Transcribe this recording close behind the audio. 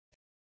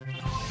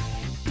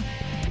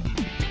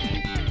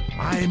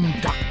I'm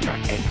Dr.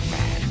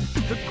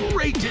 Eggman, the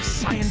greatest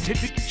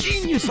scientific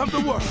genius of the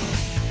world.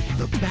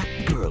 The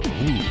Batgirl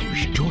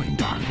Rouge joined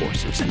our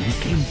forces and we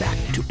came back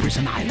to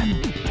Prison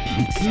Island.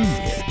 We came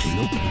here to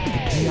locate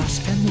the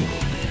Chaos Emerald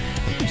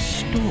that is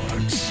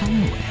stored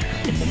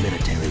somewhere in the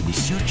military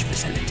research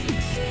facility.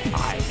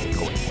 I will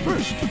go in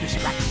first to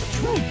distract the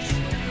troops.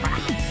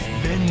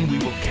 Then we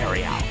will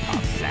carry out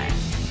our plan.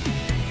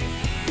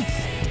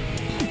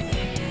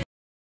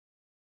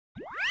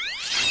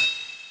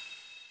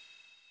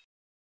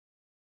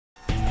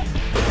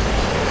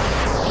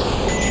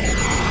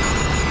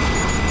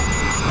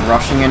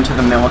 Rushing into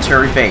the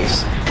military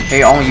base.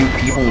 Hey all you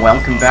people,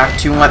 welcome back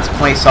to Let's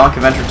Play Sonic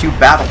Adventure 2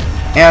 Battle.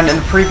 And in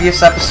the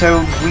previous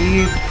episode,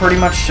 we pretty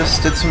much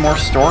just did some more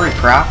story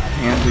crap,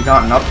 and we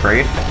got an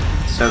upgrade.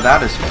 So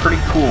that is pretty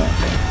cool.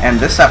 And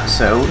this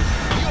episode,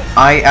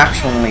 I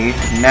actually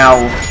now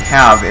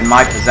have in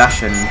my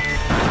possession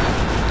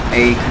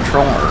a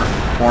controller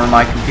for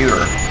my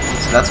computer.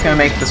 So that's going to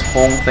make this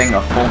whole thing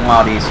a whole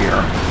lot easier.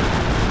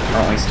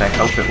 Or at least I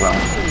hope it will.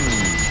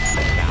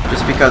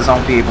 Just because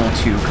I'll be able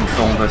to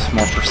control this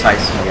more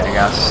precisely, I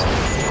guess,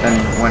 than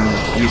when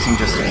using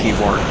just a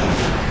keyboard.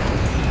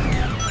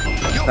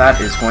 That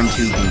is going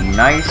to be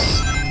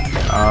nice.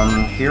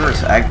 Here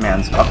is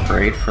Eggman's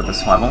upgrade for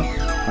this level.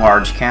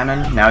 Large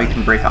cannon. Now he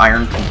can break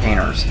iron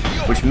containers,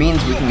 which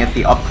means we can get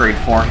the upgrade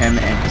for him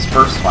in his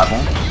first level,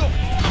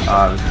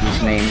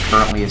 whose name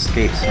currently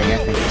escapes me. I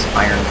think it's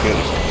Iron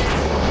Gate,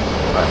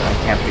 but I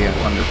can't be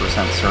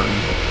 100% certain.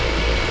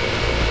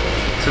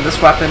 So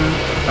this weapon,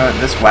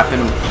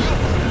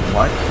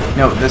 what?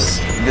 No, this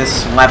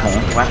level,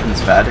 weapons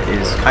bed,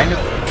 is kind of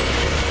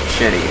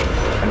shitty,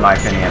 in my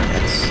opinion.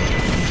 It's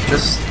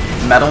just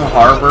Metal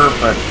Harbor,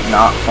 but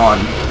not fun.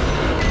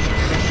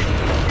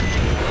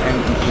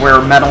 And where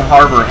Metal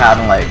Harbor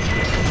had, like,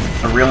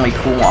 a really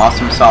cool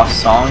Awesome Sauce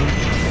song,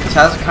 this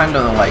has kind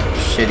of, like,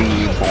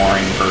 shitty,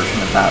 boring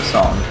version of that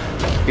song.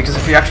 Because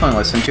if you actually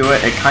listen to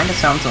it, it kind of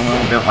sounds a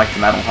little bit like the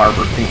Metal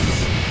Harbor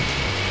theme.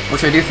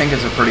 Which I do think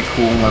is a pretty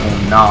cool little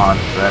nod,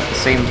 but at the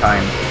same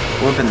time,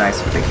 it would have been nice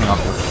if they came up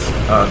with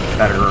a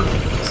better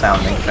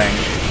sounding thing.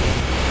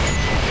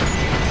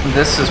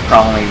 This is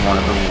probably one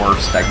of the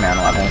worst Eggman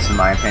levels, in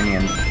my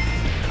opinion.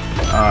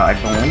 I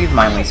believe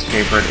my least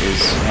favorite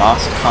is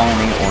Lost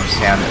Colony or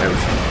Sand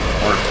Ocean,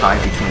 or a tie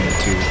between the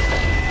two.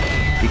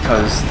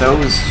 Because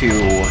those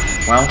two,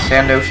 well,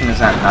 Sand Ocean is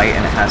at night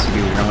and it has to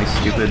do really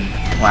stupid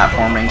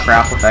platforming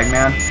crap with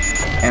Eggman.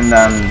 And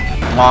then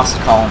Lost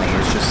Colony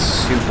is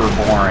just super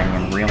boring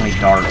and really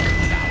dark.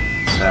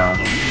 So,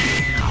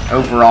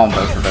 overall,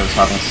 both of those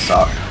levels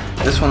suck.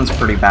 This one's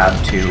pretty bad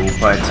too,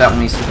 but it's at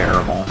least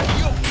bearable.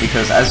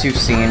 Because as you've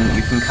seen,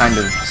 you can kind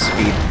of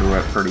speed through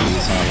it pretty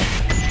easily.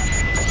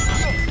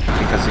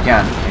 Because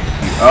again,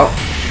 if you... Oh!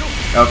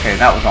 Okay,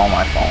 that was all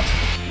my fault.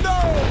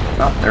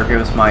 Well, there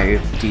goes my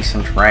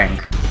decent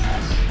rank.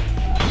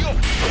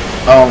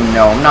 Oh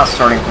no, I'm not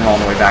starting from all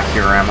the way back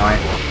here, am I?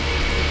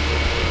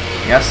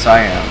 Yes, I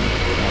am.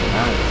 And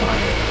that is why I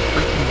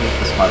freaking hate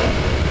this level.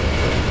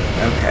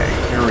 Okay,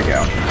 here we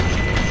go.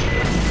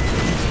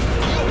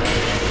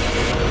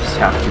 Just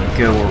have to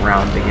go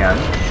around again.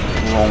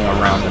 Roll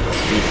around at the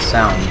speed of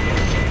sound.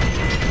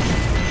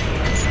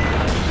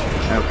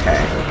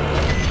 Okay.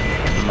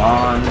 Come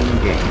on,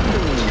 game.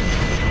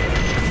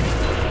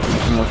 You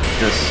can look at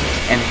this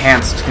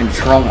enhanced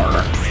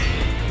controller.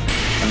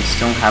 I'm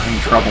still having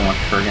trouble with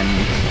friggin'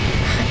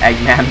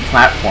 Eggman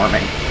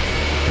platforming.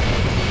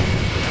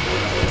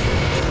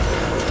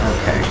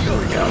 Okay, here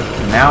we go.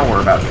 Now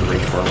we're about to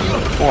reach where we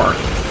were before.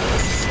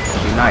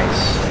 It'll be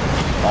nice.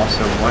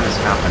 Also, what is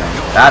happening?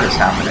 That is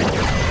happening.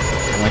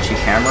 Glitchy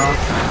camera?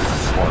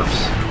 Of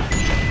course.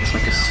 It's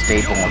like a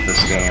staple of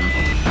this game.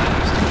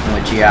 Just a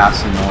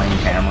glitchy-ass, annoying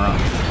camera.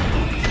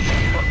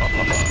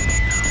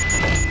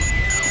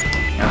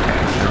 Okay,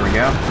 there we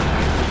go. Yeah,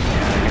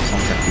 I guess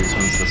I'll get these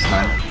ones this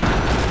time.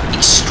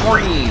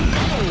 Extreme!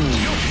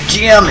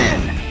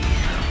 Jammin'!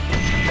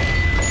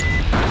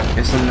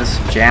 Isn't this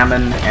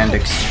jammin' and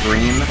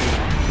extreme?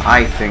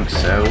 I think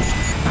so. Let's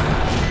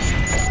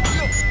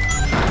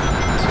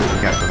see what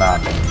we get for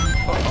that.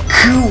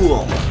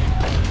 Cool!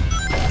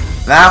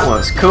 That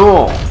was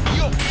cool!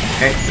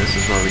 Okay, this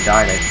is where we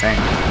died, I think.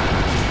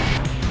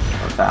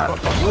 Or that.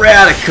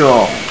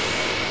 Radical!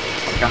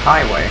 Like a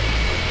highway.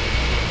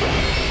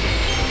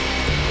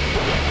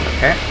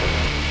 Okay.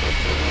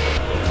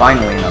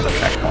 Finally another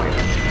checkpoint.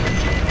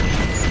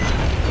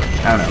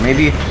 I don't know,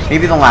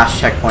 maybe the last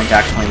checkpoint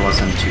actually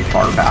wasn't too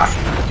far back.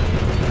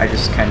 I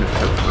just kind of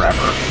took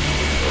forever.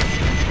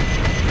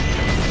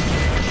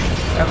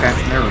 Okay,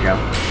 there we go.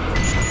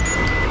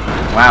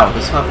 Wow,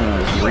 this level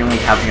is really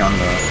heavy on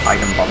the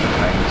item bubble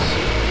things.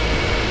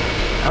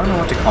 I don't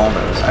know what to call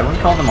those. I wouldn't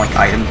call them like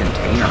item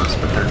containers,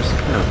 but they're just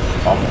kind of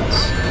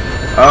bubbles.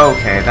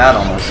 Okay, that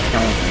almost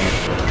killed me.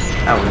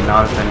 That would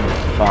not have been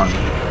fun.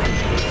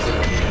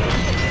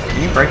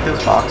 Can you break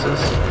those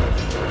boxes?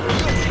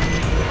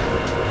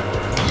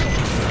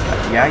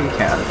 Yeah, you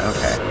can.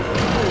 Okay.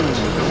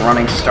 The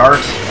running start.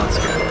 Let's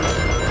go.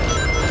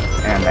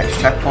 And next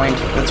checkpoint.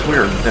 That's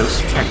weird. Those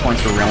two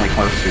checkpoints are really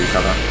close to each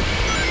other.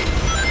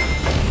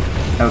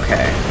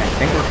 Okay, I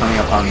think we're coming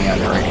up on the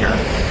end right here.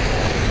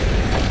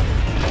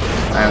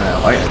 I don't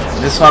know.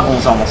 This level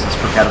is almost as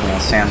forgettable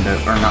as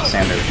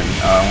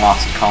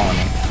Lost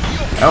Colony.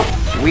 Oh,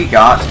 we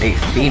got a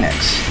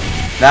phoenix.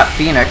 That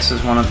phoenix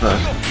is one of the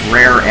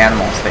rare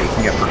animals that you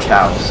can get for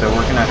Chow, so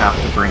we're gonna have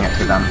to bring it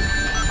to them,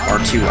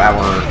 or to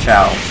our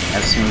Chow,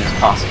 as soon as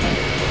possible.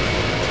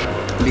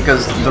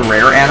 Because the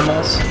rare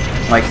animals,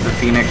 like the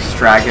phoenix,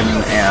 dragon,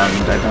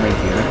 and I believe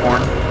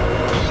unicorn,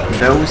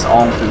 those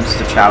all boost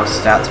the Chow's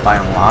stats by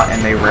a lot,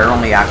 and they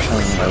rarely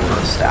actually lower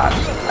a stat.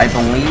 I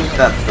believe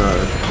that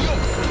the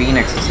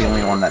phoenix is the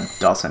only one that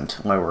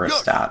doesn't lower a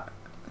stat,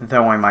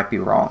 though I might be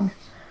wrong.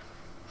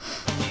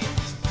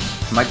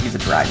 It might be the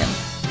dragon.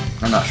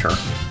 I'm not sure.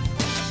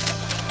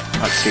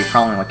 Let's see,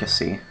 probably like a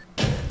C.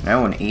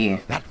 No, an E.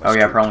 Oh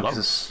yeah, probably because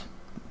it's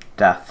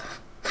death.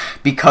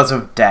 Because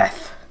of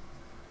death.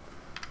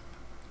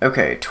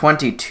 Okay,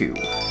 22.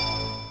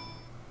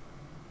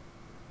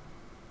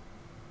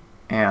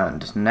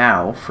 And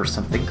now for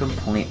something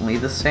completely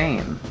the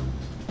same.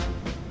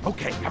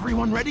 Okay,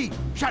 everyone ready?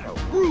 Shadow,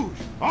 Rouge,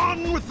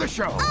 on with the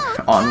show!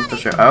 Oh, on with the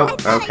show. Oh, I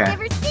thought okay. I'd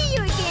never see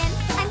you again.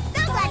 I'm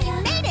so glad you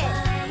made it.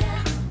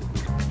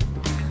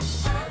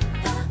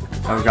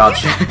 Oh god,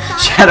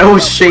 Shadow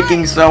was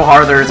shaking so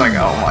hard there, it's like,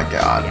 oh my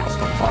god, what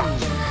the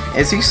fuck?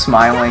 Is he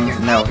smiling?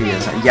 No, he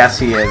isn't. Yes,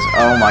 he is.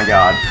 Oh my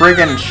god.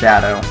 Friggin'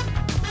 Shadow.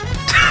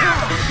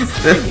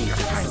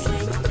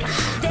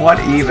 What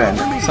even?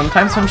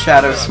 Sometimes when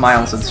Shadow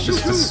smiles, it's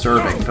just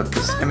disturbing, but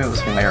this time it was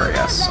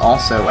hilarious.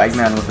 Also,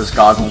 Eggman with his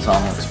goggles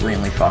on looks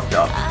really fucked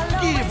up.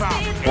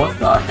 What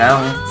the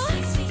hell?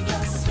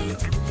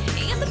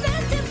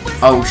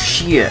 Oh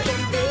shit!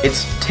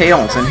 It's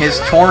Tails and his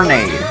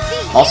Tornade!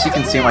 Also, you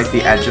can see like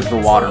the edge of the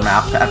water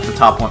map at the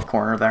top left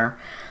corner there.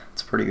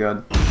 It's pretty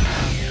good.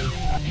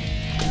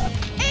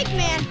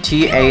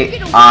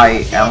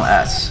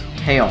 T-A-I-L-S.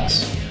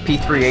 Tails.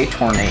 P3A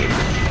Tornade.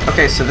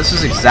 Okay, so this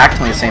is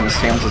exactly the same as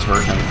Tails'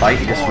 version of the fight.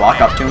 You just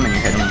walk up to him and you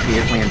hit him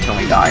repeatedly until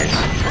he dies.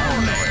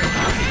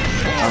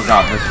 Oh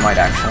god, this might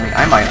actually...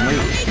 I might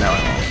lose. No, I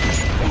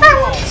won't. I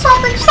want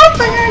something,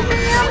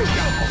 Eggman!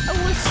 I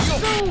was so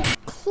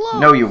close.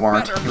 No, you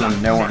weren't. You were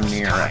nowhere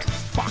near it.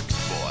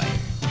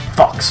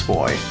 Fox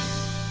boy.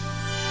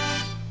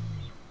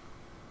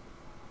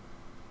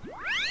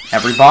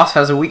 Every boss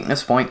has a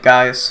weakness point,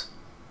 guys.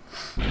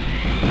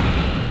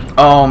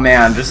 Oh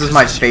man, this is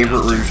my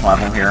favorite Rouge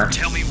level here.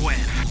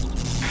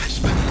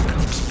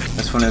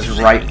 This one is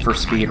ripe for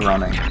speed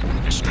running.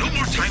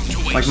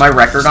 Like my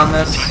record on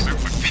this,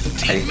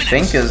 I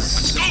think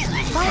is,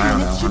 I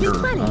don't know,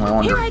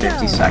 only under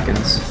 50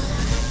 seconds.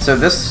 So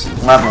this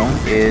level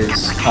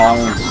is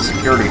called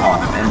Security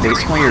Hall, and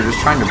basically you're just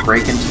trying to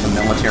break into the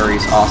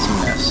military's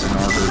awesomeness in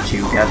order to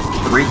get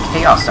 3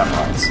 Chaos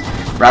Emeralds.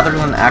 Rather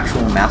than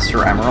actual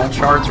Master Emerald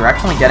shards, you're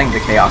actually getting the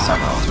Chaos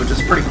Emeralds, which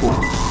is pretty cool.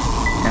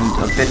 And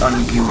a bit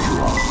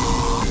unusual.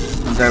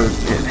 Though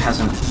it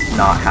hasn't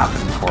not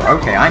happened before.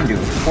 Okay, I'm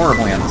doing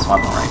horribly on this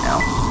level right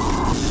now.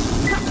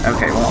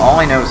 Okay, well all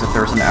I know is that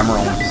there's an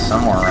emerald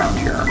somewhere around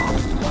here.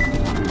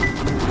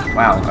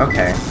 Wow,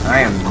 okay.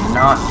 I am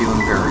not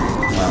doing very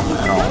well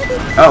at all.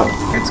 Oh,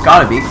 it's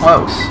gotta be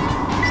close.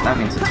 So that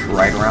means it's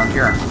right around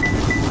here.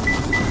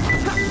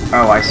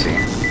 Oh, I see.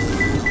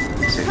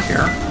 Is it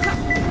here?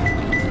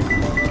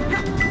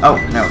 Oh,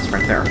 no, it's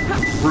right there.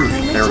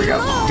 Rouge, there we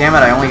go. Damn it,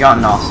 I only got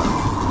an awesome.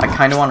 I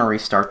kinda want to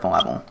restart the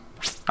level.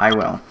 I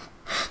will.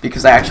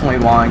 Because I actually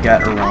want to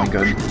get a really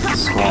good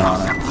score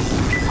on it.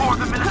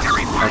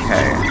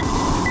 Okay.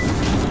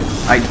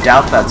 I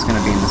doubt that's going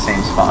to be in the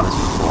same spot as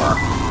before.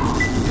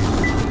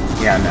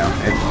 Yeah, no.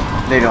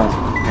 They don't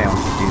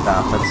do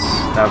that.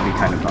 That would be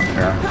kind of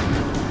unfair.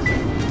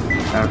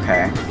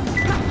 Okay.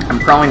 I'm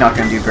probably not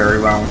going to do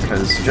very well,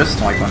 because just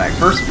like when I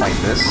first played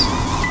this,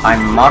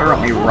 I'm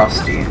moderately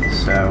rusty,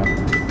 so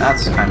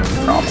that's kind of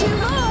a problem.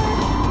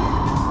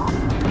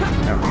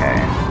 Okay,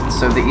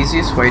 so the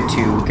easiest way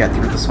to get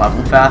through this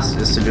level fast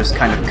is to just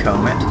kind of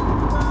comb it.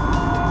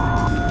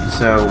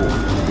 So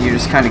you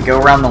just kind of go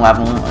around the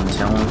level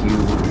until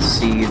you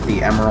see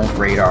the emerald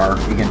radar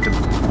begin to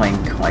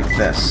blink like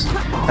this.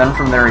 Then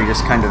from there you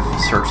just kind of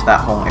search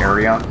that whole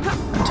area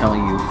until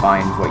you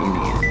find what you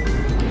need.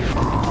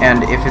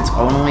 And if it's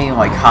only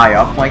like high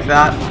up like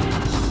that,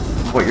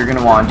 what you're going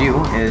to want to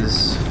do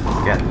is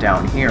get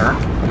down here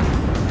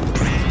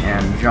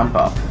and jump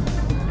up,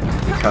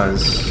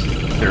 because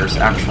there's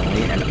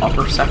actually an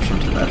upper section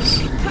to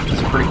this, which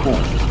is pretty cool.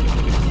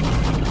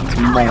 It's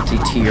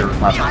multi-tier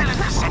level.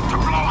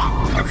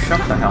 Oh, shut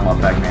the hell up,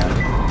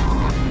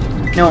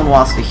 Eggman. No one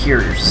wants to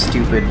hear your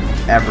stupid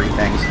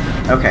everything.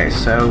 Okay,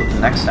 so the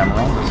next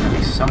emerald is going to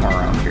be somewhere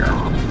around here.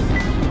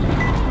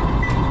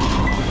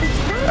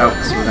 Oh,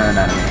 it's within an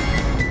enemy.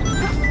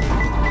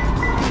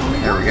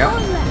 There we go.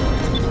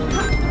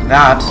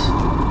 That,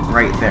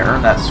 right there,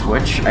 that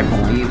switch, I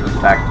believe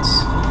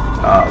affects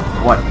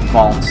what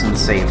vaults and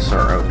safes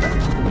are open.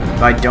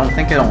 But I don't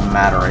think it'll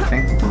matter. I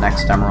think the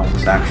next emerald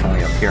is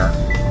actually up here.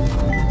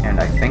 And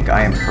I think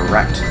I am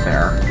correct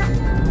there.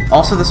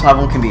 Also, this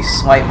level can be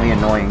slightly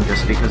annoying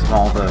just because of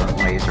all the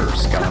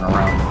lasers going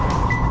around.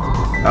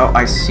 Oh,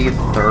 I see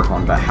the third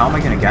one, but how am I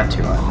going to get to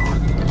it?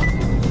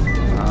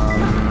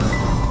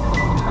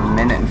 1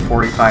 minute and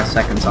 45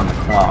 seconds on the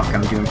clock.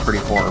 I'm doing pretty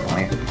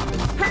horribly.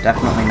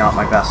 Definitely not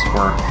my best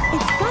work.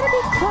 It's gotta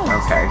be close.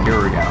 Okay,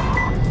 here we go.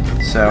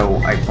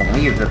 So, I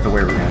believe that the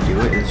way we're going to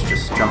do it is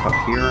just jump up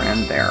here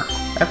and there.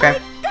 Okay.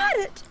 Got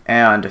it.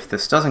 And if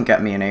this doesn't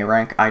get me an A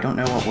rank, I don't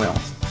know what will.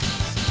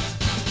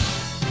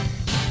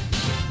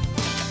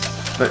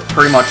 But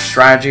pretty much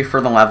strategy for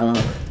the level,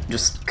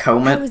 just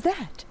comb How it was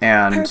that?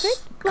 and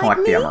Perfect? collect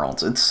Like the me?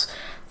 emeralds.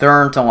 There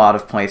aren't a lot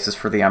of places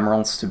for the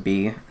emeralds to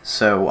be,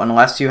 so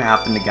unless you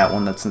happen to get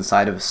one that's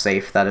inside of a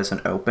safe that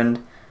isn't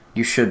opened,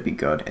 you should be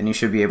good, and you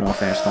should be able to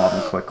finish the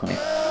level quickly.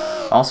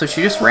 Also,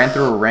 she just ran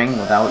through a ring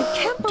without I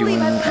can't doing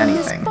believe I've come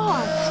anything, this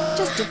far.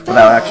 Just to without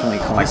fail. actually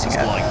collecting it.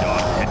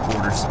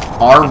 Headquarters.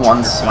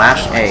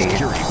 R1/A,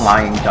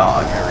 Flying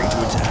Dog.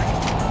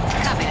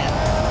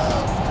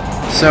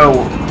 So,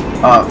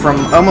 from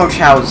Omo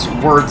Chow's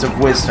words of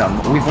wisdom,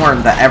 we've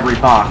learned that every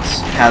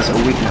boss has a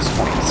weakness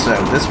point, so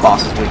this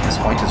boss's weakness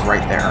point is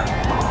right there.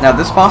 Now,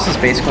 this boss is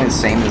basically the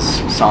same as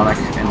Sonic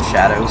and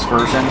Shadow's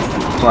version,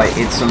 but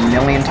it's a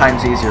million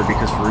times easier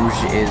because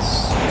Rouge is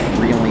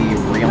really,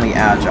 really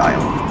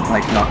agile,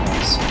 like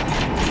Knuckles.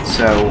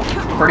 So,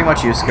 pretty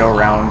much you just go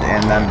around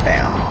and then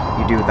bam.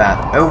 You do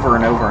that over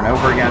and over and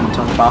over again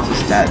until the boss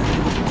is dead.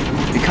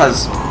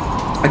 Because,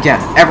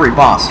 again, every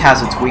boss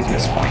has its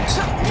weakness point,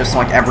 just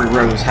like every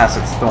rose has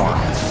its thorn.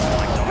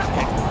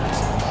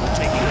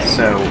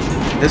 So,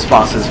 this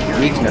boss's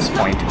weakness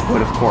point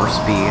would, of course,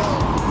 be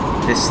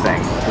this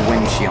thing, the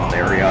windshield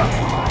area.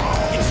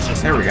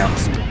 There we go.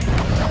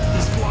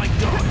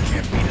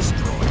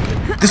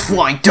 This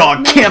flying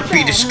dog can't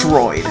be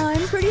destroyed!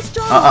 I'm pretty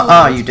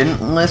strong. You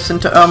didn't listen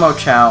to Omo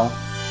Chow.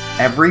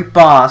 Every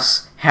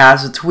boss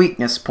has its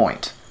weakness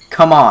point.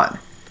 Come on.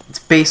 It's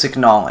basic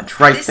knowledge,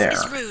 right there.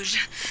 This is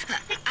Rouge.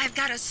 I've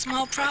got a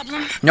small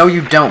problem. No,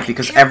 you don't,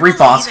 because I can't every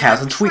boss believe has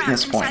I'm its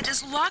weakness trapped inside point.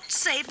 this locked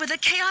safe with a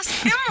Chaos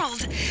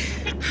Emerald.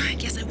 I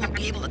guess I won't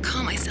be able to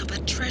call myself a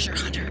treasure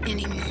hunter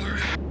anymore.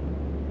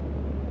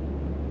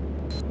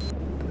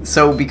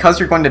 So, because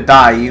you're going to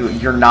die,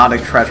 you're not a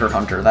treasure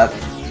hunter. That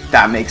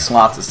makes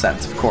lots of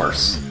sense, of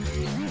course.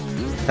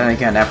 Then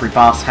again, every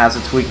boss has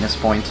its weakness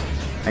point.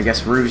 I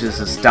guess Rouge's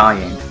is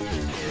dying.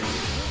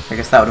 I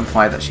guess that would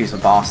imply that she's a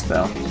boss,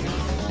 though.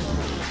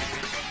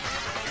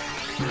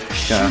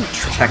 Just gonna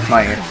check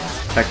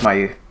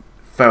my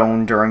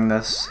phone during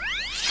this.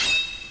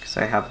 Because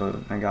I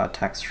got a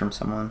text from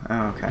someone.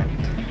 Oh, okay.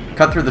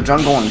 Cut through the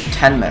jungle in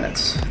 10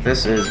 minutes.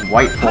 This is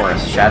White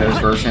Forest, Shadow's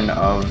version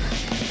of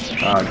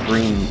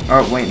Green...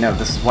 Oh, wait, no,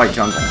 this is White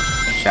Jungle,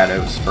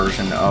 Shadow's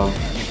version of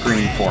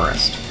Green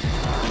Forest.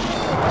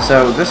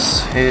 So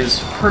this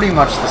is pretty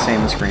much the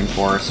same as Green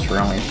Forest,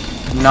 really.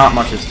 Not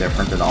much is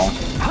different at all.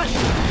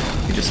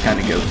 You just kind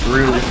of go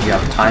through, you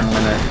have a time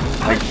limit.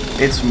 Like,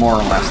 it's more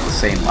or less the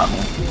same level.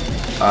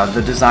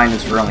 The design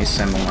is really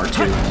similar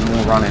too, and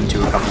we'll run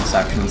into a couple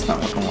sections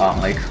that look a lot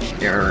like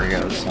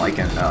areas like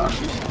in,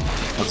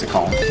 what's it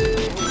called?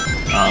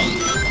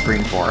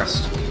 Green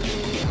Forest.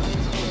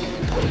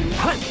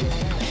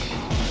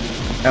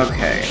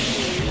 Okay.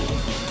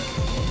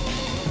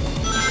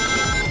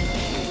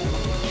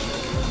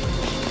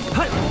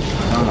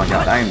 Oh my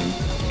god, I'm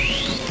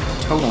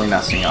totally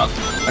messing up.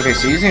 Okay,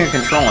 so using a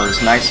controller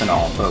is nice and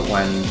all, but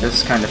when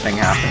this kind of thing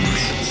happens,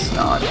 it's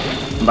not.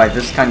 And by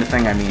this kind of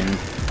thing, I mean,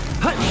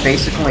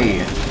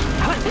 basically,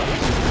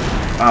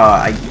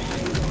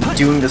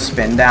 doing the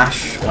spin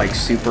dash, like,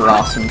 super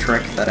awesome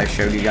trick that I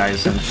showed you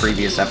guys in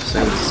previous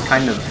episodes is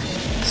kind of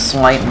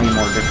slightly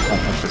more difficult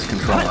with this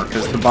controller,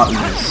 because the button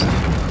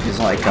is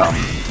like, I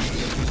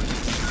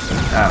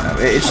don't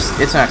know,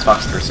 it's an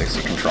Xbox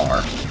 360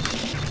 controller.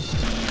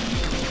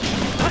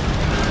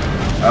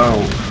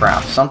 Oh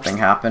crap, something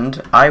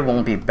happened. I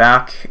will be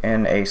back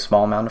in a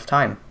small amount of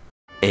time.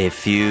 A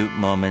few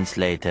moments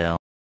later.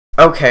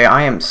 Okay,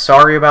 I am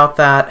sorry about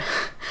that.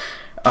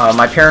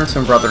 My parents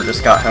and brother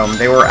just got home.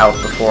 They were out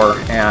before,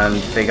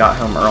 and they got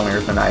home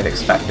earlier than I'd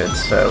expected,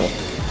 so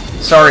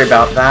sorry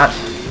about that.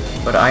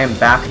 But I am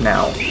back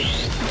now,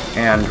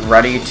 and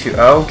ready to...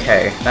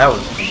 Okay, that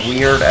was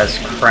weird as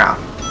crap.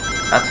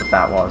 That's what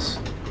that was.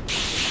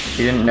 If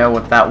you didn't know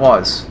what that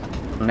was,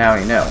 now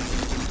you know.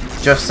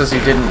 Just as you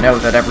didn't know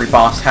that every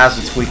boss has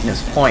its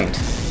weakness point,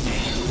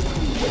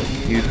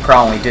 you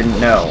probably didn't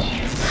know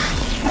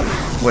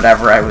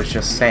whatever I was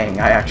just saying.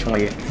 I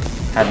actually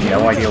had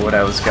no idea what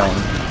I was going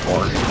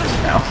for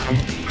just now.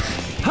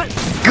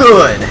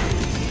 Good!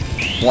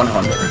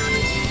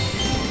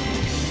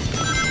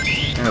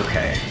 100.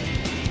 Okay.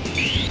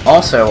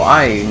 Also,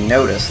 I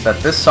noticed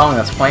that this song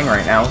that's playing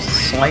right now is a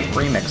slight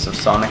remix of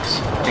Sonic's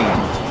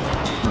theme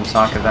from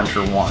Sonic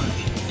Adventure 1.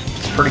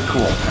 It's pretty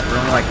cool. I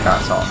really like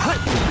that song.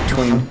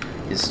 Between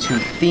his two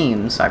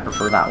themes, I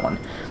prefer that one.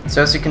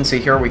 So as you can see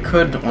here, we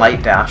could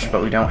light dash,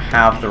 but we don't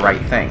have the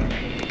right thing.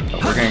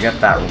 But we're gonna get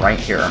that right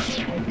here.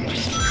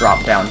 Just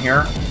drop down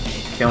here,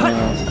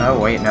 kills... Oh,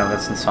 wait, no,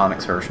 that's in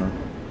Sonic's version.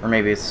 Or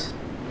maybe it's...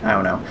 I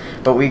don't know.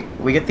 But we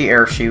get the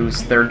air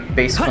shoes. They're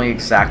basically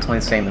exactly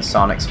the same as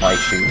Sonic's light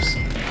shoes.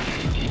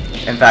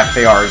 In fact,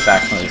 they are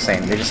exactly the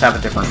same. They just have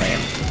a different name.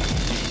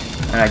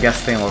 And I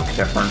guess they look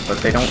different, but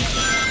they don't...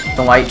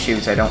 The light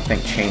shoes, I don't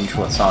think, change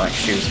what Sonic's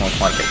shoes look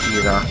like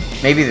either.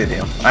 Maybe they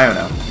do. I don't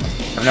know.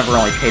 I've never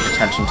really paid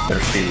attention to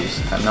their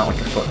shoes. I'm not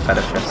like a foot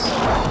fetishist.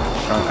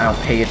 I don't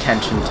pay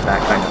attention to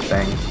that kind of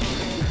thing.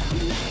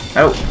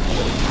 Oh!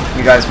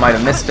 You guys might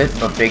have missed it,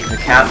 but Big the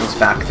Cat was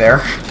back there.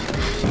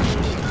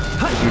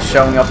 He's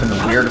showing up in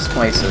the weirdest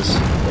places.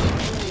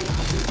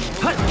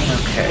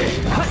 Okay.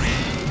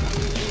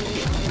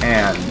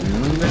 And...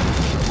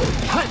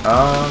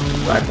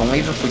 I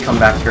believe if we come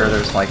back here,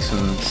 there's like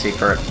some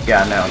secret...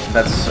 Yeah, no,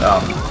 that's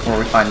where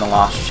we find the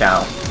lost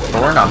Chow.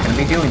 But we're not going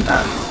to be doing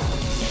that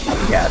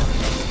yet.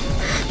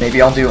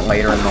 Maybe I'll do it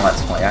later in the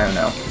Let's Play, I don't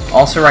know.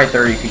 Also right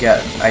there you could get,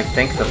 I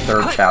think, the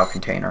third Chow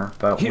container,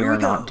 but we're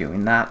not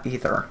doing that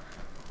either.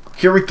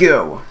 Here we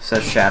go,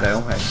 says Shadow,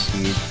 as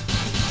he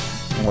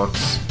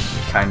looks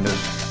kind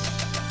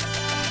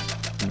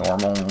of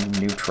normal,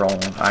 neutral,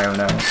 I don't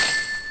know.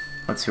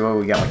 Let's see what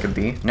we got, like a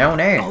B? No, an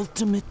A.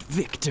 Ultimate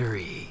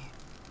victory.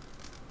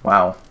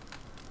 Wow.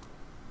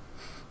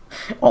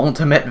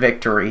 Ultimate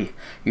victory.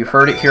 You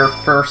heard it here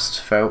first,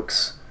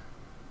 folks.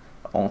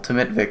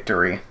 Ultimate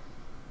victory.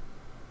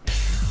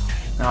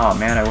 Oh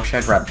man, I wish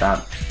I'd read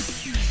that.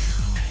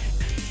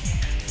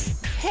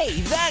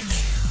 Hey,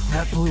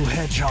 that blue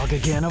hedgehog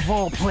again, of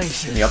all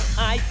places. Yep.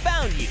 I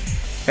found you.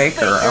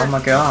 Faker, oh my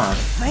god.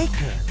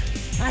 Faker?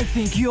 I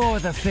think you're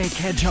the fake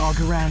hedgehog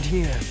around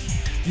here.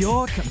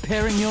 You're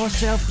comparing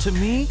yourself to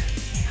me?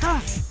 Huh?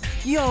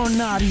 You're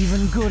not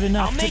even good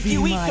enough to be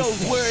my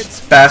those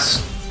words.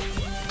 Best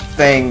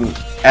thing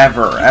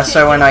ever.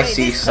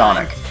 SONIC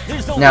Sonic.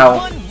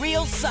 Now,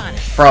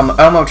 from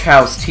Omo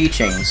Chow's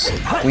teachings,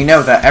 we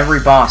know that every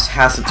boss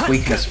has its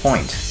weakness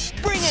point.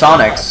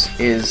 Sonic's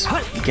is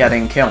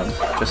getting killed,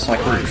 just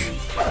like Rouge.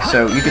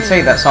 So you could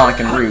say that Sonic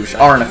and Rouge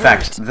are in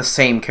effect the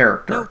same No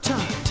character.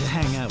 time to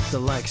hang out with the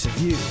likes of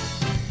you.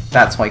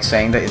 That's like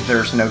saying that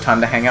there's no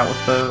time to hang out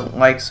with the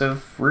likes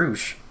of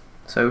Rouge.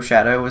 So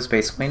Shadow is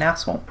basically an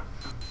asshole.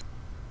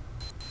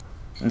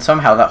 And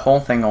somehow that whole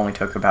thing only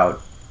took about,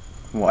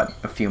 what,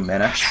 a few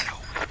minutes? Shadow,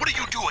 what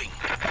are you doing?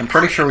 I'm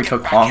pretty sure we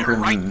took longer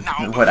than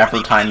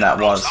whatever time that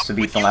was to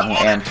beat the level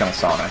and kill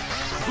Sonic.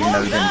 Even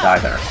though he didn't die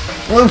there.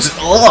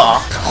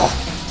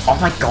 Oh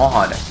my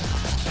god.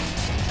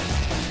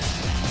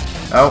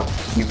 Oh,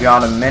 you've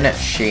got a minute,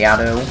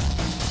 Shadow.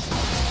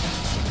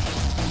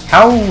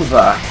 How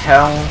the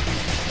hell?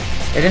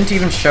 It didn't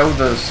even show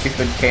the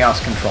stupid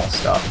Chaos Control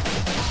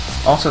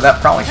stuff. Also, that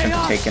probably shouldn't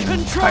have taken an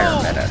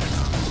entire minute.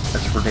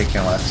 That's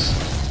ridiculous.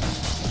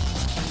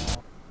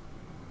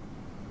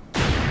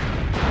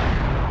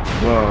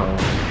 Whoa.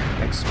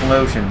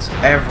 Explosions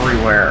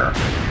everywhere.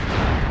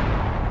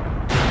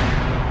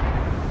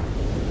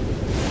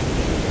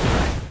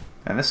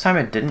 And this time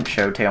it didn't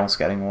show Tails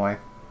getting away.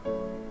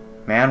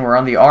 Man, we're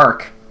on the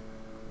Ark.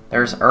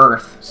 There's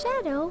Earth.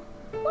 Shadow,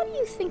 what do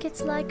you think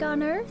it's like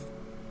on Earth?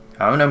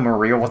 I don't know,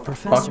 Maria, what the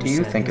fuck Professor do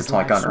you said think his it's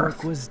like on life's Earth?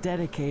 work was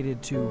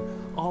dedicated to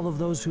all of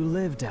those who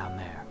live down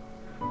there.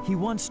 He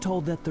once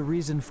told that the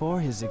reason for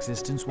his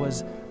existence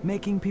was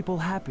making people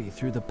happy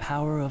through the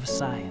power of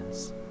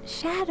science.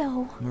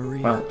 Shadow.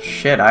 Maria, Well,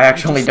 shit, I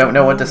actually don't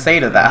know what to say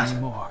to that.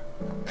 anymore.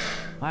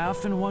 I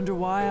often wonder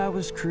why I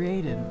was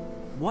created,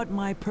 what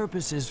my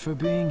purpose is for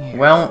being here.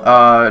 Well,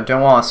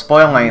 don't want to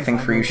spoil anything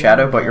for you,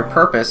 Shadow, but your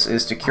purpose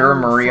is to cure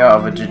Maria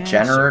of a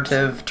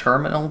degenerative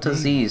terminal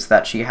disease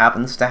that she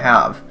happens to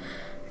have.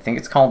 I think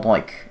it's called,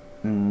 like,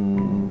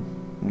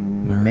 MIPS?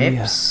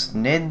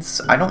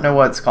 NIDS? I don't know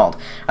what it's called.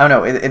 I don't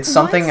know, it's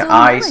something What's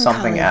I on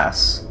something color?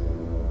 S.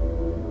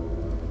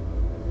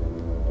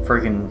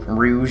 Friggin'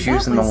 Rouge That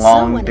using the was so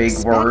long, big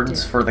unexpected.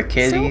 words for the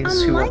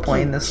kiddies who are unlike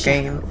playing you, this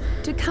Shadow, game.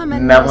 to come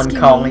and rescue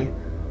Melancholy. me.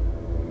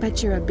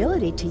 But your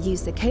ability to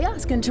use the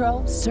Chaos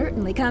Control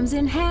certainly comes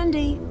in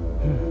handy.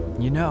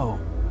 You know,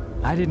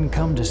 I didn't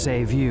come to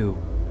save you.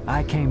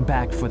 I came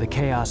back for the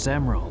Chaos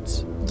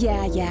Emeralds.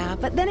 Yeah,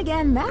 but then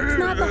again, that's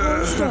not the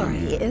whole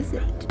story, is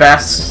it?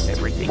 Best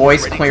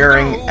voice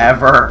clearing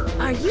ever.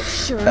 Are you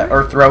sure?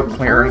 Or throat We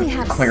clearing only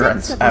have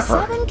clearance 6 of the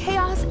ever. 7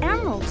 Chaos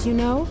Emeralds, you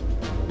know?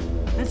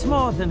 It's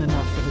more than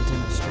enough for the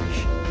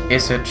demonstration.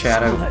 Is it,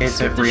 Shadow? So let's Is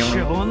it get the really?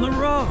 show on the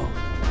road.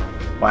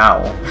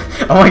 Wow.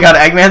 Oh my god,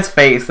 Eggman's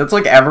face. That's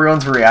like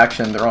everyone's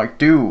reaction. They're like,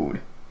 dude.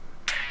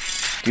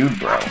 Dude,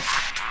 bro.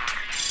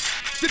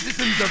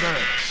 Citizens of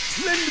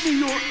Earth, lend me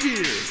your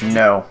ears.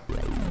 No.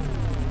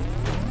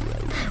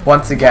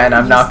 Once again,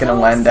 I'm not gonna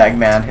lend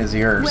Eggman his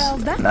ears. Well,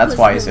 that And that's was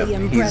why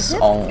really he's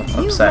impressive. all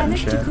You upset and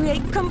managed to shit.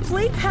 create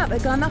complete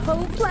havoc on the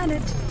whole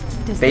planet.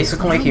 Does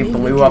Basically, this he mean we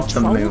blew up the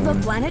control moon. The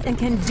planet and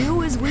can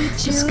do as we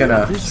choose? Just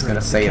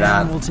gonna say The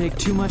that. cannon will take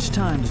too much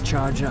time to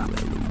charge up.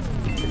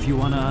 If you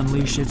want to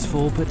unleash its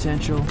full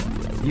potential,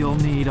 you'll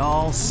need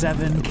all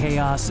 7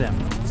 Chaos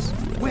Emeralds.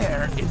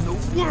 Where in the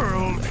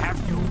world have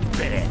you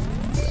been?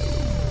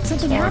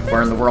 Something Where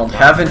happened? in the world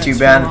haven't you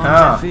been,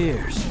 huh?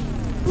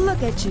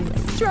 Look at you,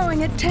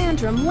 throwing a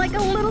tantrum like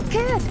a little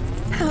kid.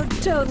 How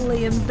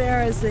totally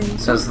embarrassing.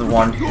 Says the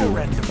one who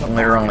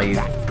literally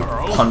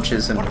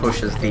punches and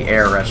pushes the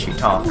air as she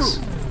talks.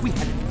 We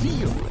had a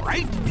deal,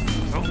 right?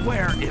 So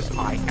where is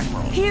my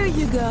emerald? Here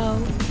you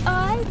go.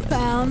 I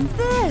found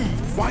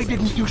this. Why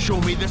didn't you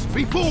show me this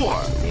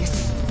before?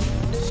 This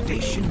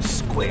Station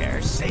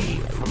Square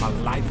saved from a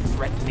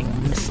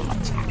life-threatening missile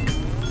attack.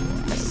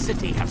 The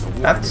city has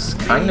awarded That's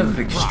kind of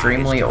the main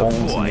extremely prize to old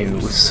the boy who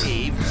news.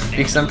 saved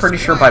Because I'm pretty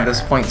sure by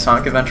this point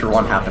Sonic Adventure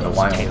 1 happened a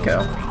while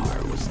ago.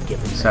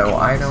 So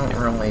I don't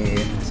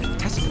really...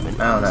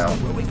 I don't know.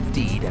 heroic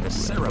deed at a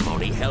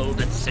ceremony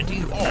held at City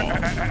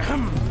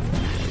Hall.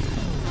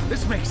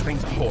 This makes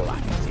things a whole lot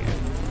easier.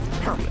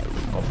 Hurry up,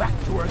 go back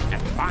to Earth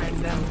and find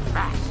them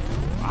fast.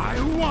 I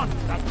want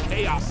that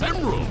Chaos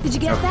Emerald. Did you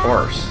get Of that?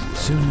 course.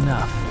 Soon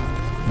enough,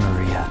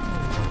 Maria.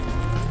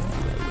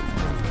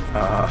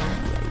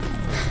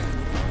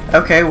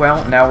 Okay,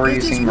 well, now we're It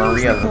is using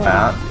Maria the reasonable.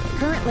 Bat.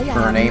 Currently, I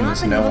Her have name not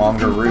is been no able to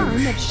longer confirm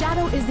Rouge. if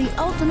Shadow is the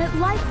ultimate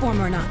life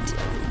form or not.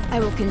 I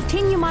will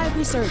continue my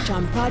research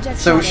on Project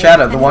So Shadow,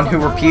 Shadow, the and one have a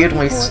who follow-up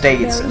repeatedly report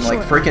states very and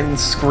like shortly. freaking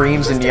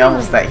screams and Just a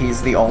yells reminder, that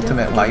he's the don't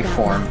ultimate forget life about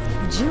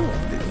form. Jewel.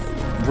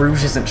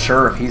 Rouge isn't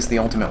sure if he's the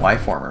ultimate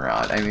life form or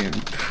not. I mean,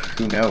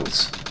 who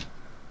knows?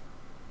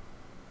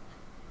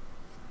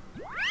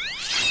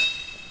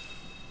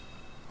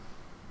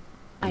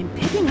 I'm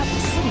picking up the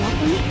signal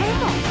from the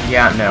emerald.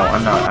 Yeah, no,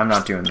 I'm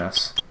not doing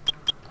this.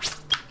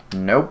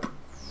 Nope.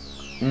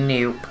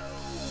 Nope.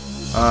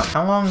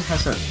 How long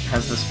has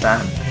this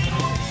been?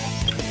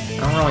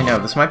 I don't really know.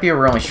 This might be a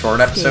really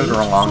short episode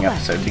or a long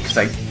episode because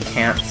I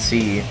can't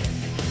see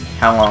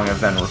how long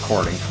I've been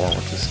recording for,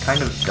 which is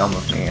kind of dumb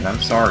of me, and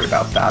I'm sorry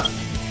about that.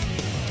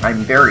 I'm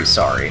very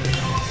sorry.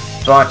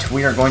 But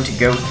we are going to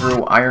go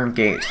through Iron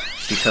Gate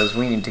because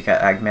we need to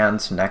get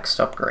Eggman's next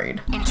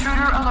upgrade.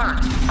 Intruder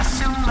alert.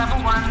 Assume level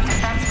 1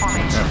 defense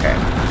formation. Okay,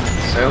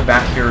 so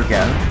back here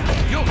again.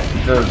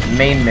 The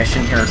main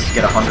mission here is to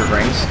get 100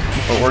 rings,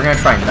 but we're going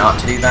to try not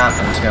to do that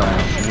until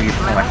we've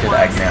collected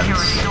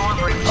Eggman's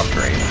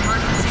upgrade,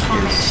 which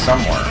is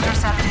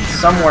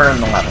somewhere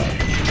in the level.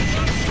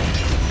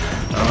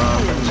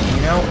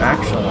 You know,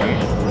 actually,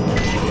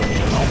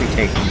 I'll be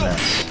taking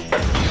this.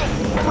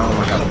 Oh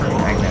my god,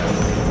 freaking Eggman.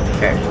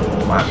 Okay,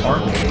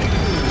 platform.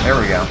 There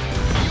we go.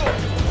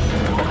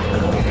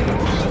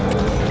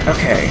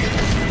 Okay.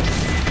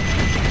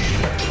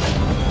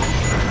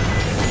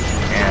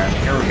 And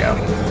here we go.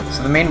 So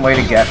the main way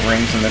to get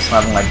rings in this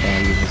level, I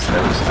believe, is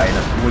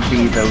would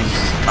be those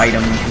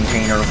item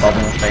container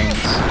bubble things,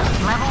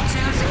 Level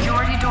 2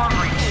 security door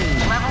breach.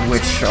 Level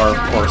which 2 are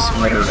of security course door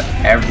littered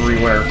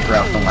everywhere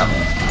throughout the level.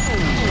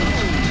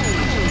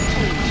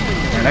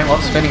 And I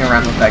love spinning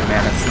around with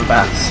Eggman, it's the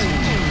best.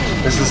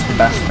 This is the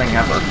best thing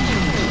ever.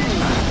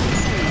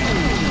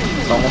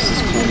 It's almost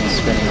as cool as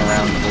spinning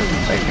around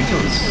with, I think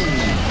it was...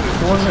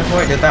 Who was it who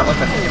I did that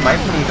with? I think it might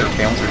have been either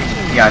Tails or...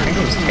 Yeah, I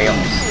think it was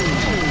Tails.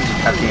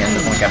 At the end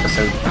of, like,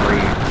 episode 3.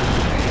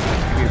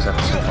 Maybe it was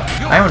episode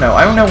 4. I don't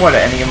know what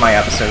any of my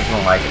episodes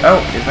were like.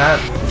 Oh, is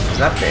that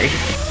big?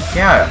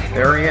 Yeah,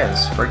 there he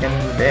is. Friggin'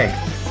 big.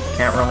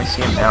 Can't really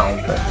see him now,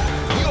 but...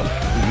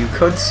 You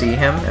could see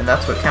him, and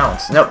that's what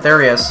counts. Nope,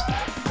 there he is.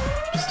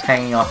 Just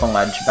hanging off a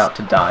ledge, about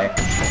to die.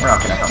 We're not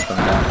gonna help him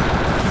now.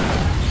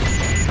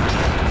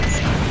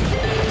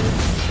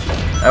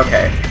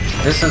 Okay,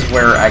 this is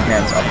where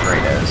Eggman's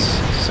upgrade is,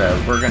 so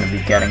we're gonna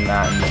be getting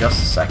that in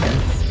just a second.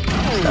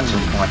 Just have to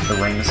collect the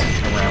rings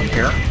around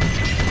here.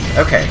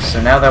 Okay, so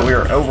now that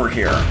we're over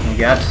here, we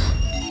get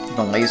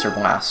the laser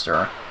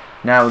blaster.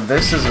 Now,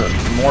 this is a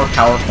more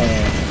powerful,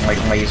 like,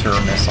 laser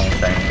missile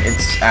thing.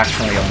 It's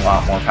actually a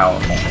lot more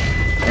powerful.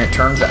 And it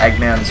turns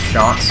Eggman's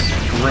shots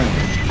green.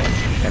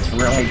 It's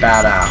really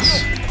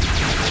badass.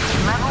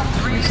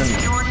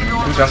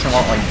 Who doesn't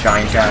want, like,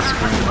 giant-ass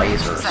green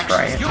lasers,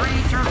 right?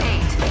 3 through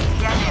 8.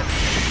 Get him.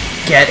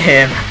 Get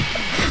him!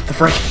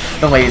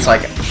 The lady's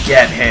like,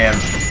 get him!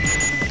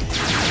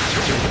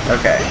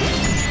 Okay.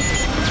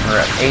 We're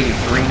at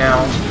 83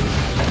 now.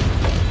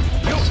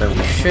 So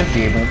we should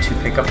be able to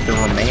pick up the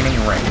remaining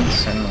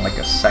rings in, like,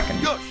 a second.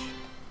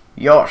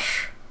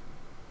 Yosh!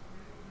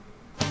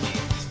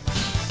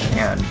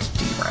 And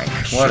D rank.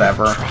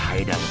 Whatever.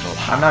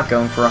 I'm not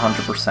going for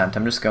 100%,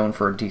 I'm just going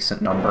for a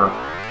decent number.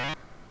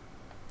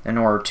 In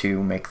order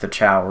to make the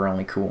Chow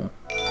really cool.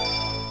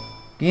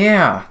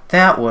 Yeah,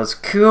 that was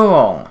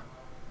cool!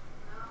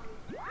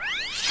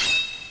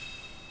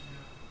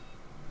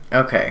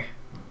 Okay.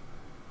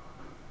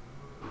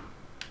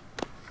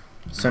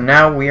 So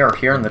now we are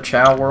here in the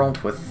Chow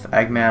world with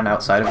Eggman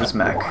outside of his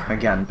mech.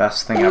 Again,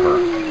 best thing ever.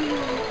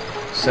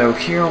 So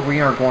here we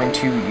are going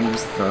to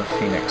use the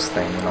Phoenix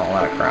thing and all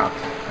that crap.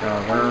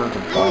 Where are the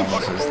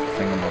balls is the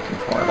thing I'm looking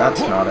for.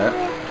 That's not it.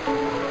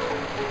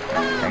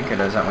 I think it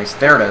is, at least.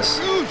 There it is.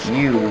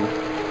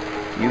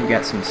 You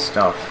get some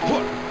stuff.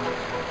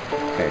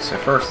 Okay, so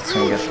first it's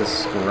gonna get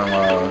this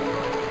gorilla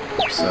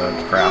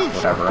crap,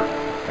 whatever.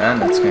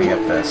 Then it's gonna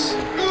get this.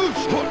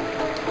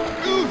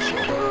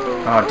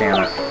 Oh,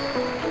 damn it.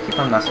 Keep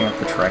on messing up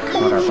the trick.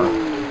 Whatever.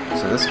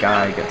 So this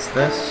guy gets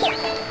this.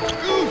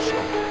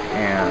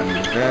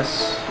 And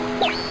this.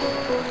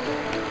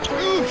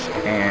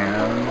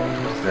 And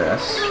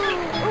this.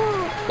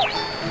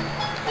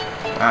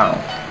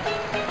 Wow.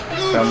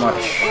 So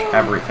much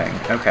everything.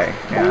 Okay,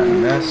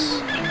 and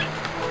this.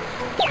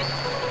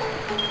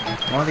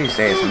 One of these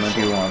days I'm gonna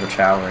do one of the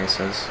Chow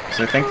races, because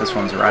I think this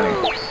one's ready.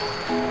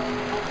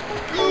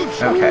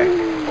 Okay.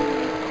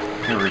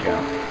 Here we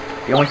go.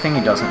 The only thing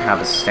he doesn't have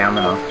is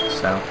stamina,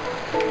 so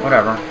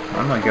whatever.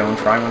 I'm gonna go and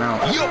try one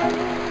out.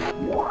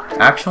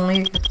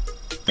 Actually,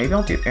 maybe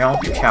I'll do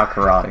Chow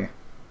Karate.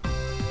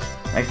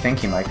 I think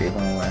he might be able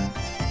to win.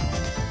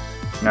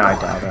 No, I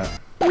doubt it.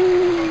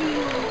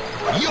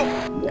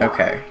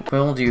 Okay,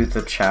 we'll do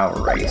the Chow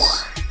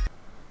race.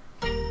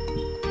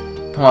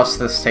 Plus,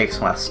 this takes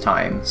less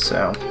time,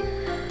 so...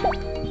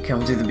 Okay,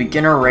 we'll do the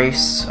beginner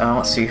race.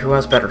 Let's see, who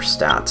has better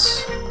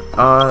stats?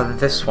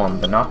 This one,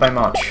 but not by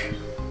much.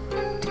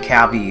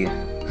 Decabi.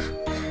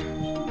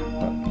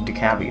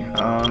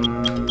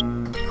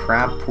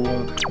 Crab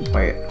Pool.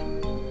 Wait.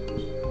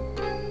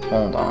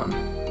 Hold on.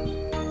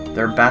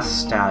 Their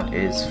best stat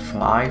is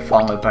Fly,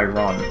 followed by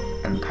Run,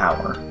 and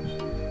Power.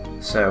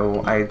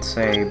 So, I'd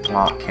say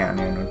Block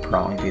Canyon would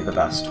probably be the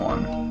best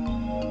one.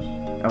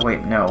 Oh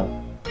wait, no.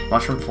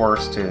 Mushroom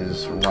Forest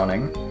is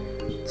Running.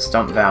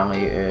 Stump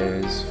Valley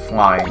is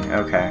Flying.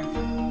 Okay.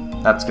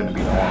 That's gonna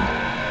be the one.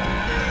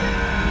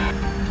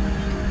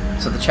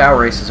 So the Chow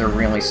races are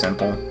really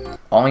simple.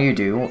 All you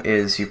do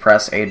is you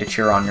press A to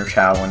cheer on your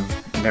Chow when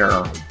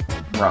they're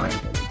running.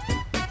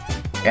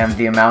 And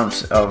the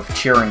amount of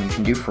cheering you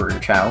can do for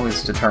your Chow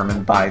is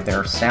determined by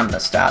their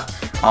stamina stat.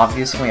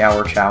 Obviously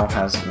our Chow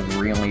has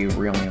really,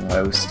 really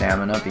low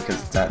stamina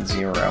because it's at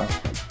 0.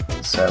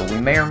 So we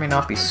may or may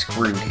not be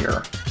screwed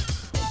here.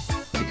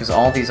 Because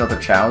all these other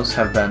Chows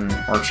have been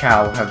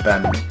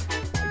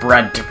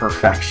bred to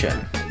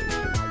perfection.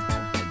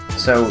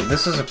 So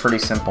this is a pretty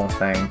simple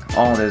thing.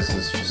 All it is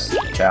just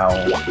Chow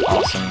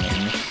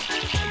awesoming.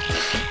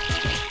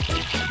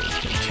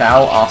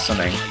 Chow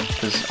awesoming,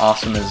 because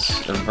awesome is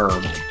a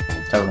verb.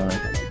 Totally.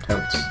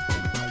 Totes.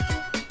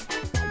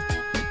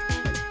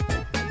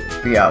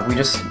 But yeah,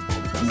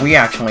 we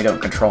actually don't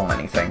control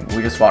anything.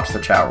 We just watch the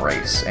Chow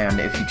race, and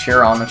if you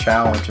cheer on the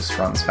Chow, it just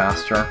runs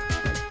faster,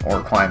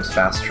 or climbs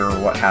faster, or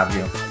what have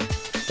you.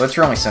 But it's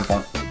really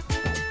simple.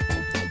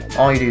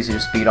 All you do is you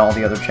just beat all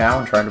the other Chow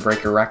and try to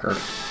break your record.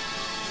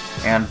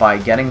 And by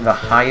getting the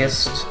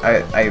highest,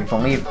 I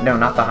believe, no,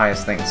 not the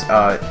highest things,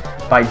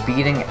 by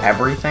beating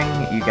everything,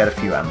 you get a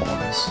few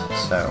emblems,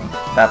 so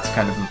that's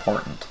kind of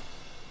important.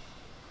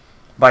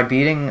 By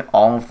beating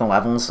all of the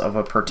levels of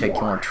a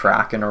particular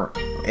track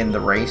in the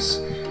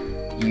race,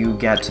 you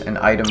get an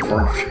item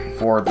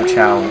for the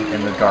Chow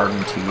in the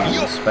garden to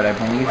use, but I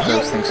believe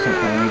those things can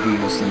only be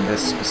used in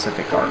this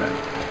specific garden.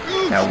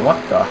 Now,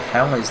 what the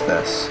hell is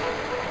this?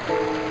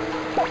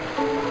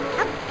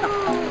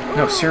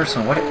 No,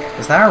 seriously, what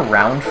is that a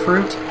round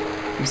fruit?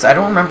 Because I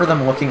don't remember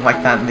them looking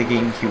like that in the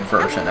GameCube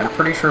version. I'm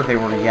pretty sure they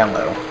were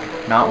yellow,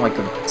 not like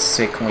a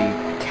sickly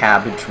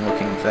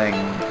cabbage-looking thing,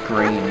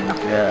 green.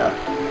 Ugh.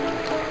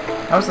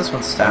 How's this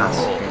one's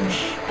stats?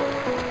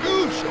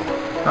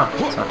 Huh,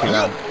 it's not too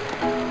bad.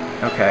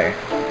 Okay.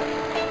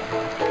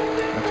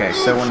 Okay,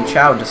 so when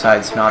Chow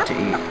decides not to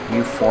eat,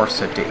 you force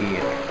it to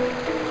eat.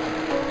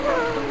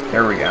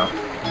 There we go.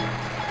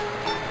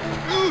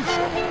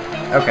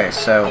 Okay,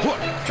 so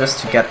just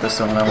to get this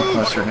a little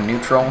closer to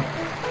neutral,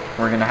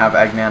 we're gonna have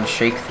Eggman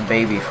shake the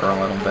baby for a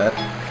little bit.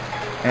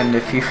 And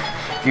if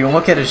you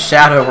look at his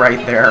shadow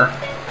right there,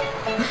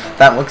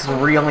 that looks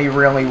really,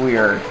 really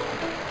weird.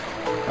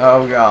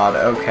 Oh god,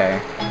 okay.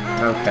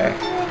 Okay.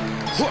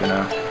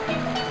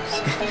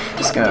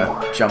 Just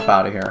gonna jump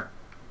out of here.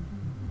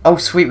 Oh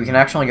sweet, we can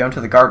actually go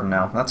into the garden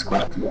now. That's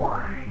cool.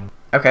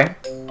 Okay.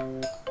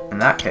 In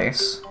that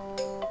case,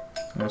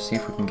 I'm gonna see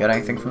if we can get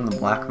anything from the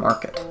black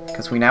market.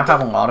 Because we now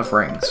have a lot of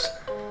rings.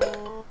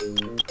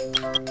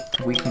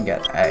 We can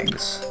get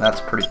eggs.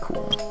 That's pretty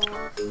cool.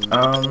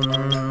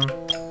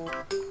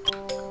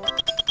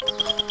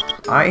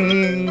 I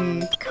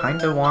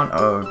kinda want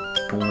a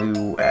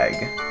blue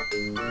egg.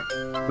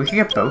 We could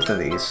get both of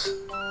these.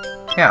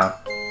 Yeah.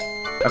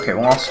 Okay,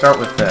 well I'll start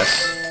with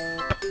this.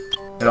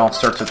 It all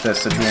starts with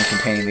this, the jewel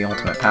containing the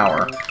ultimate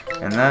power.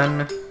 And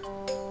then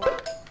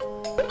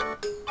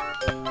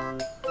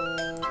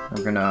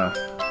we're gonna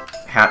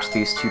hatch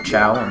these two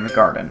Chow in the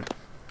garden.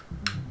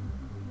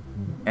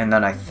 And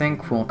then I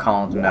think we'll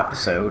call it an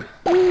episode.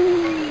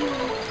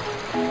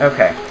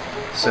 Okay,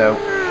 so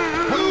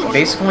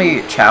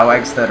basically Chow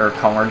eggs that are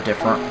colored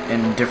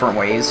in different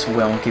ways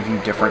will give you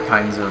different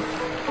kinds of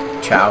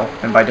Chow.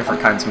 And by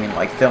different kinds I mean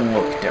like they'll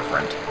look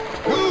different.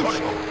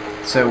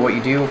 So what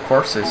you do, of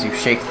course, is you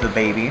shake the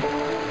baby,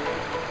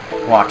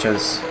 watch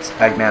as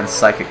Eggman's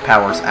psychic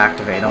powers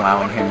activate,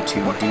 allowing him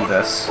to do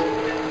this.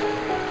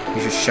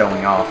 He's just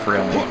showing off,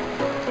 really.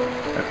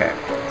 Okay,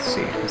 let's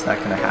see. Is that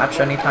going to hatch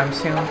anytime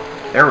soon?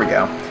 There we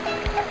go.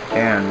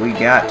 And we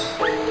get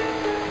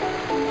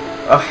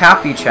a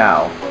happy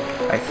Chow,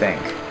 I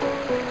think.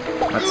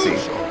 let's see.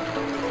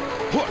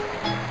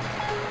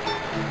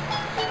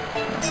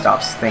 It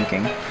stops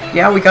thinking.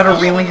 Yeah, we got a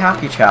really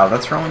happy Chow.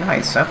 That's really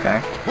nice.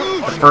 Okay.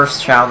 The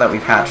first Chow that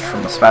we've hatched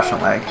from the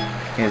special egg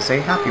is a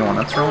happy one.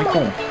 That's really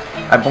cool.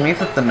 I believe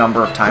that the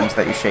number of times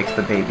that you shake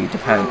the baby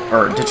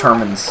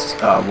determines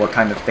what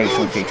kind of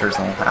facial features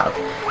they'll have.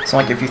 So,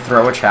 like, if you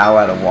throw a Chow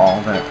at a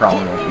wall, then it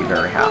probably won't be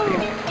very happy.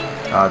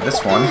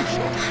 This one,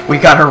 we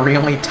got a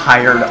really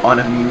tired,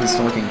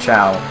 unamused-looking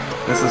Chow.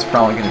 This is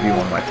probably going to be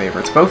one of my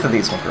favorites. Both of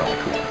these look really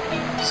cool.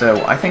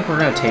 So, I think we're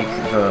going to take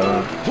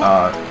the,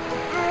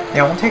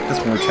 yeah, we'll take this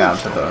blue Chow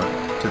to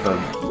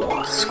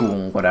the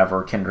school,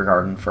 whatever,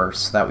 kindergarten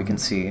first, so that we can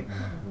see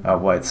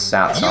what its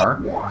stats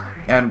are.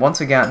 And once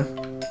again,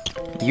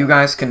 you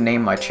guys can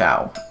name my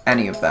Chow.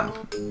 Any of them.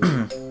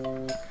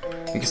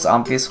 Because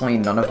obviously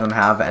none of them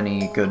have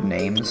any good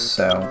names,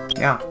 so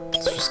yeah,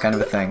 it's just kind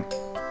of a thing.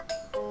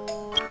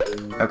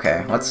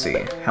 Okay, let's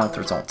see. Health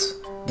results.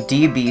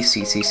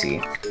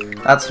 DBCCC.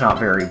 That's not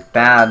very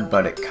bad,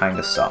 but it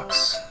kinda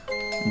sucks.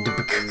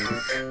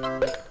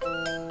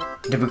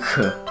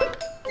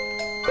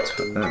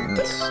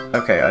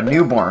 Okay, a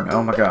newborn.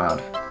 Oh my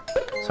god.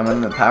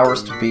 Summon the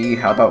powers to be.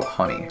 How about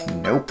honey?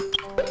 Nope.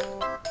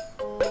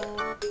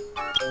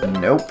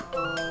 Nope.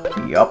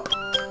 Yup.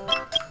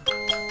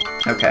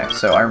 Okay,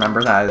 so I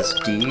remember that as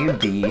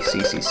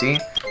DBCCC.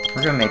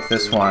 We're gonna make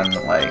this one,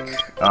 like,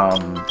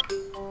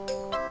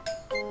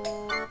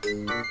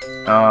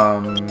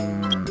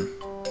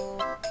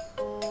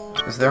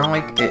 is there,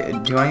 like,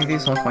 do any of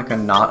these look like a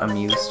not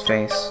amused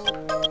face?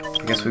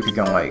 I guess we could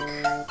go, like,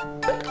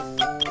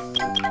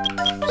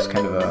 just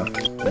kind of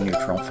a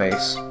neutral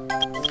face.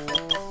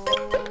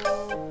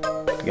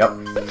 Yep.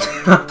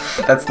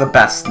 That's the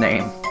best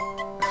name.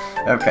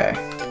 Okay.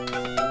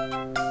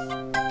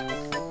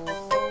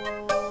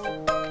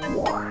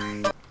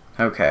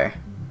 Okay.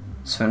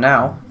 So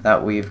now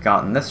that we've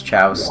gotten this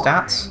Chow's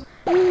stats,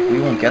 we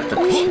will get the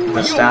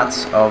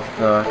stats of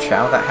the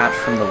Chow that hatched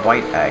from the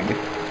white egg,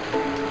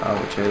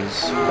 which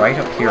is right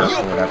up here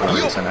for whatever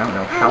reason. I don't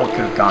know how it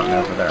could have gotten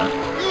over there.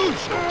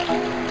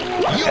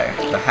 Okay,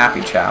 the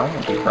happy Chow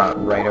will be brought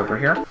right over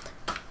here.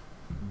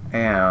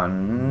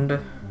 And...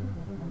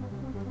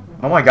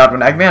 oh my god,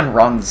 when Eggman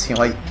runs, he,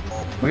 like,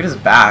 look at his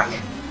back.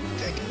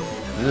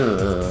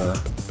 Ugh.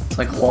 It's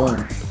like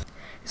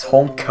his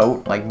whole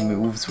coat, like,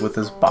 moves with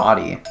his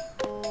body.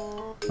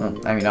 Well,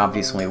 I mean,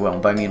 obviously it will,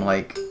 but I mean,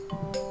 like,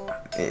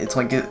 it's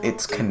like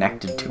it's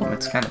connected to him.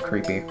 It's kind of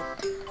creepy.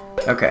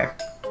 Okay.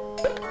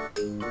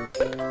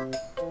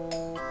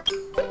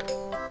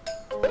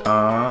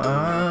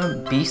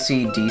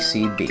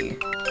 BCDCB.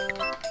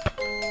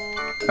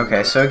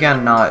 Okay, so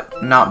again,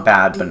 not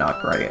bad, but not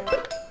great.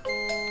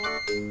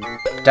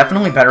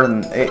 Definitely better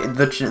than...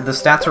 the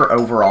stats are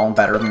overall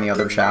better than the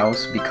other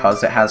Chows,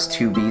 because it has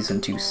 2 Bs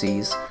and 2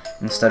 Cs,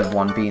 instead of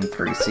 1 B and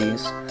 3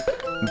 Cs.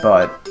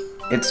 But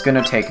it's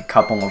gonna take a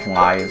couple of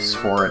lives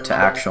for it to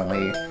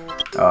actually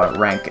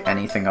rank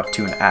anything up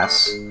to an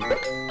S.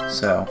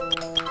 So,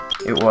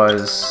 it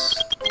was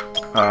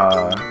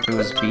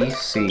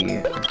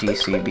BC,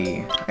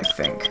 DCB, I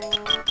think.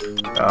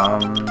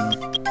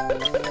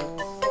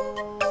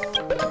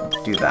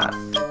 Do that.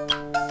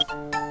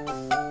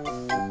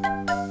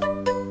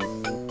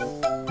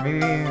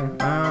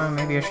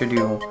 Maybe I should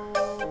do...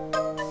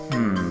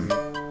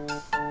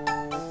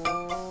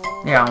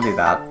 yeah, I'll do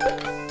that.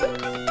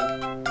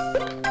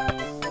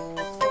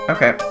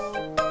 Okay.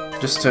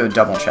 Just to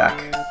double check.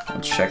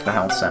 Let's check the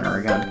health center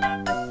again.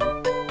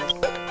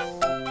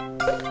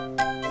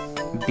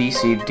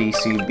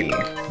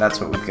 BCDCB. That's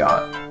what we've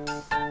got.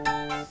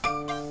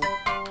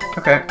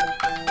 Okay.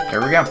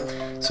 There we go.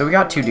 So we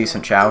got 2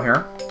 decent Chow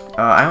here.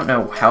 I don't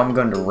know how I'm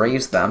going to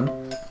raise them.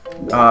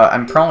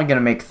 I'm probably going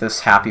to make this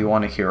happy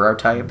one a hero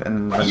type,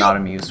 and the not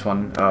amused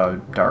one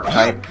dark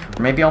type.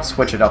 Or maybe I'll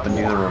switch it up and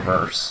do the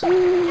reverse.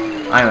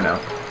 I don't know.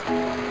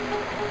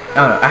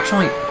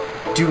 Actually,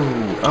 dude,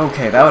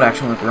 okay, that would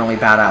actually look really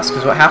badass,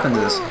 because what happens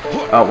is,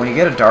 when you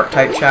get a dark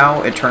type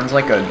Chow, it turns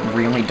like a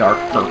really dark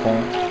purple,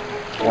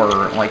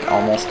 or like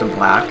almost a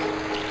black.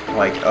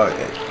 Like,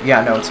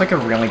 yeah, no, it's like a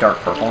really dark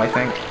purple, I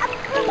think.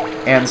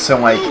 And so,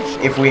 like,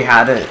 if we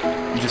had a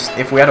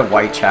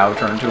white Chow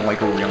turn into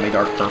like a really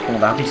dark purple,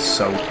 that'd be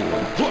so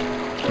cool.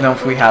 Now,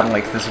 if we had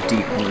like this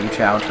deep blue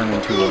Chow turn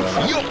into a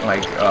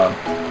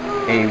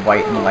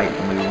white and light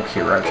blue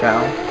hero Chow,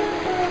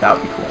 that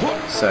would be cool.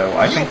 So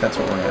I think that's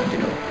what we're gonna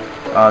do.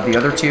 The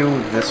other 2,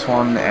 this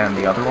one and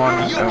the other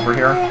one over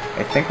here,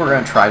 I think we're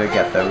gonna try to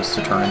get those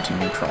to turn into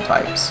neutral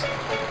types.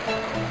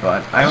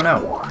 But I don't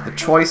know. The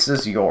choice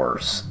is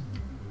yours.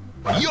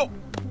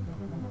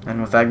 And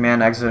with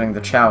Eggman exiting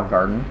the Chow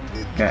Garden,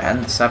 I'm gonna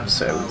end this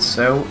episode.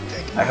 So,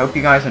 I hope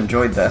you guys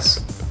enjoyed this.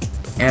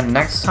 And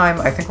next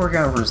time, I think we're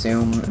gonna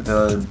resume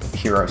the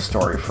hero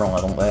story for a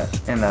little bit,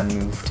 and then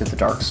move to the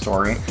dark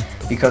story,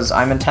 because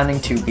I'm intending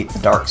to beat the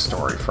dark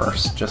story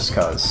first, just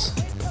cause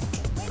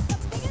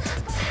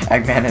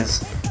Eggman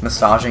is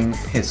massaging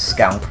his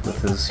scalp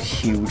with his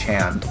huge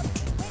hand.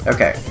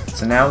 Okay,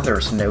 so now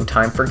there's no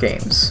time for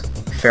games.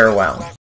 Farewell.